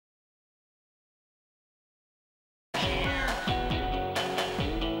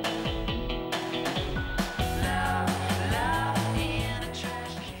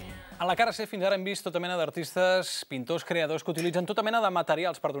la cara C fins ara hem vist tota mena d'artistes, pintors, creadors que utilitzen tota mena de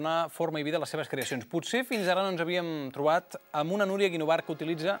materials per donar forma i vida a les seves creacions. Potser fins ara no ens havíem trobat amb una Nuria Guinovart que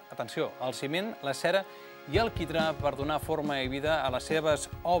utilitza, atenció, el ciment, la cera i el quitrà per donar forma i vida a les seves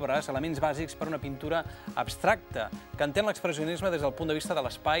obres, elements bàsics per a una pintura abstracta, que entén l'expressionisme des del punt de vista de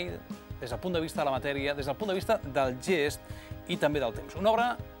l'espai, des del punt de vista de la matèria, des del punt de vista del gest i també del temps. Una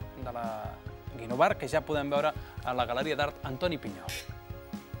obra de la Guinovart que ja podem veure a la Galeria d'Art Antoni Pinyol.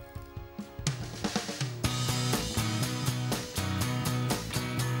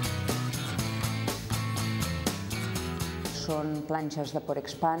 Són planxes de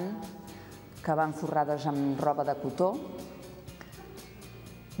porexpan que van forrades amb roba de cotó.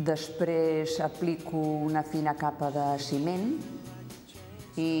 Després aplico una fina capa de ciment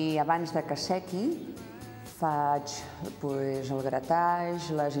i abans de que sequi faig el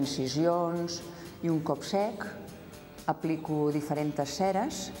gratatge, les incisions i un cop sec aplico diferents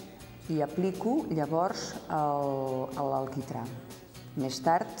ceres i aplico llavors el quitrà. Més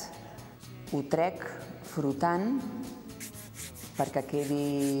tard ho trec frotant perquè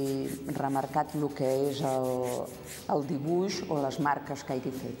quedi remarcat el que és el dibuix o les marques que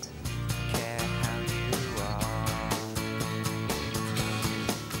hagi fet.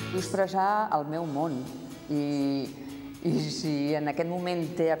 Vull expressar el meu món i si en aquest moment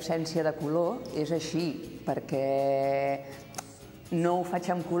té absència de color és així, perquè no ho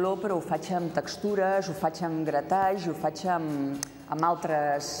faig amb color però ho faig amb textures, ho faig amb gratatge, ho faig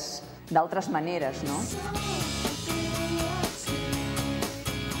d'altres maneres, no?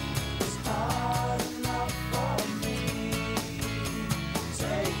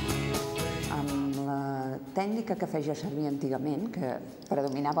 Tècnica que feia servir antigament, que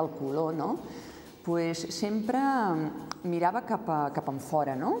predominava el color, sempre mirava cap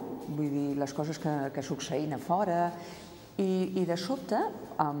enfora, vull dir, les coses que succeïen a fora, i de sobte,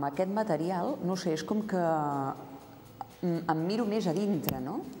 amb aquest material, no sé, és com que em miro més a dintre,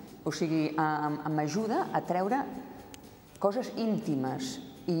 o sigui, m'ajuda a treure coses íntimes,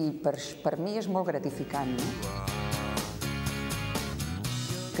 i per mi és molt gratificant.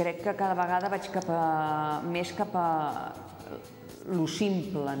 Crec que cada vegada vaig més cap a lo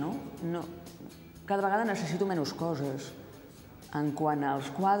simple, Cada vegada necessito menys coses, en quant als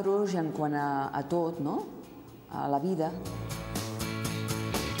quadros i en quant a tot, a la vida.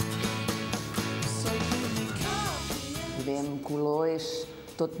 Bé, amb color és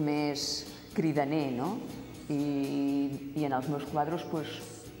tot més cridaner, I en els meus quadros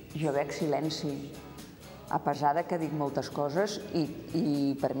jo veig silenci, a pesar que dic moltes coses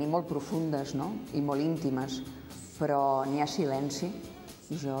i per mi molt profundes i molt íntimes, però n'hi ha silenci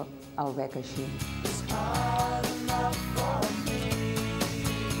i jo el veig així.